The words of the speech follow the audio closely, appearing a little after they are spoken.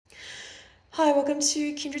Hi, welcome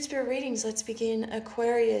to Kindred Spirit Readings. Let's begin.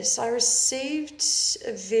 Aquarius. I received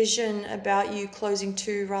a vision about you closing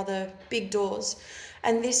two rather big doors,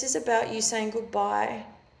 and this is about you saying goodbye,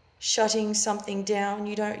 shutting something down.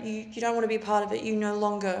 You don't want to be a part of it. You no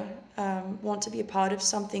longer want to be a part of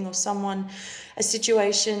something or someone, a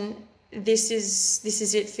situation. This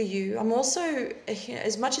is it for you. I'm also,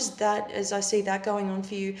 as much as I see that going on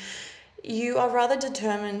for you, you are rather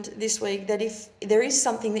determined this week that if there is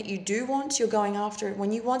something that you do want, you're going after it.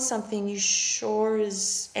 When you want something, you sure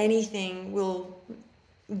as anything will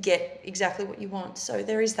get exactly what you want. So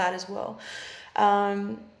there is that as well.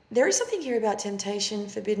 There is something here about temptation,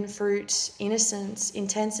 forbidden fruit, innocence,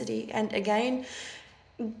 intensity, and again,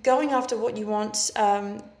 going after what you want.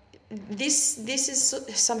 This is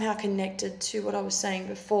somehow connected to what I was saying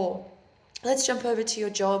before. Let's jump over to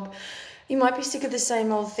your job. You might be sick of the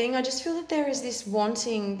same old thing. I just feel that there is this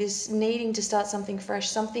wanting, this needing to start something fresh,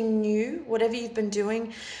 something new, whatever you've been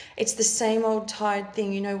doing. It's the same old tired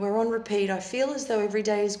thing. You know, we're on repeat. I feel as though every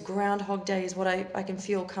day is Groundhog Day is what I can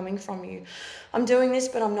feel coming from you. I'm doing this,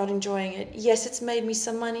 but I'm not enjoying it. Yes, it's made me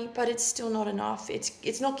some money, but it's still not enough.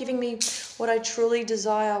 It's not giving me what I truly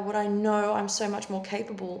desire, what I know I'm so much more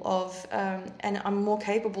capable of, and I'm more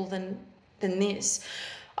capable than this.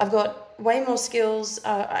 I've got way more skills,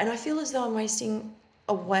 and I feel as though I'm wasting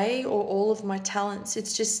away or all of my talents.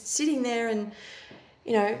 It's just sitting there and,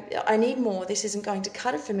 you know, I need more. This isn't going to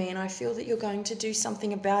cut it for me, and I feel that you're going to do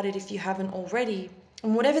something about it if you haven't already.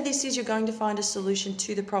 And whatever this is, you're going to find a solution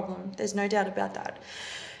to the problem. There's no doubt about that.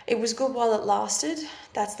 It was good while it lasted.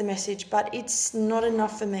 That's the message, but it's not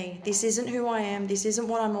enough for me. This isn't who I am. This isn't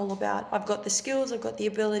what I'm all about. I've got the skills. I've got the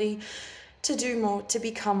ability to do more, to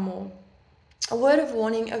become more. A word of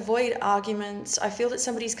warning, avoid arguments. I feel that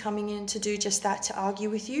somebody's coming in to do just that, to argue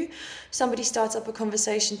with you. Somebody starts up a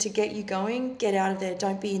conversation to get you going. Get out of there.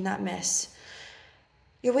 Don't be in that mess.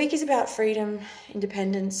 Your week is about freedom,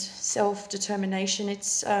 independence, self-determination.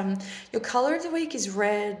 It's your color of the week is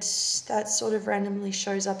red. That sort of randomly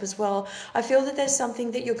shows up as well. I feel that there's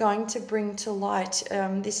something that you're going to bring to light.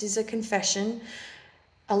 This is a confession,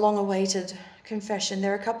 a long-awaited confession.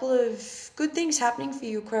 There are a couple of good things happening for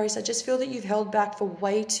you, Aquarius. I just feel that you've held back for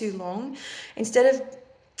way too long. Instead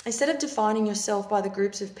of defining yourself by the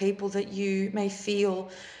groups of people that you may feel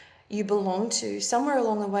you belong to, somewhere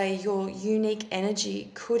along the way your unique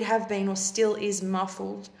energy could have been or still is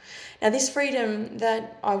muffled. Now, this freedom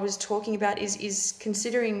that I was talking about is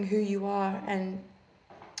considering who you are and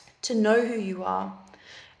to know who you are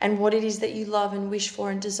and what it is that you love and wish for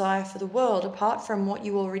and desire for the world, apart from what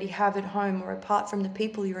you already have at home or apart from the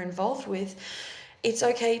people you're involved with. It's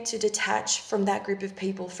okay to detach from that group of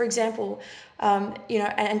people. For example,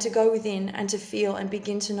 and to go within and to feel and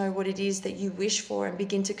begin to know what it is that you wish for and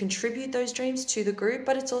begin to contribute those dreams to the group.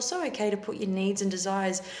 But it's also okay to put your needs and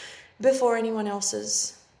desires before anyone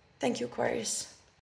else's. Thank you, Aquarius.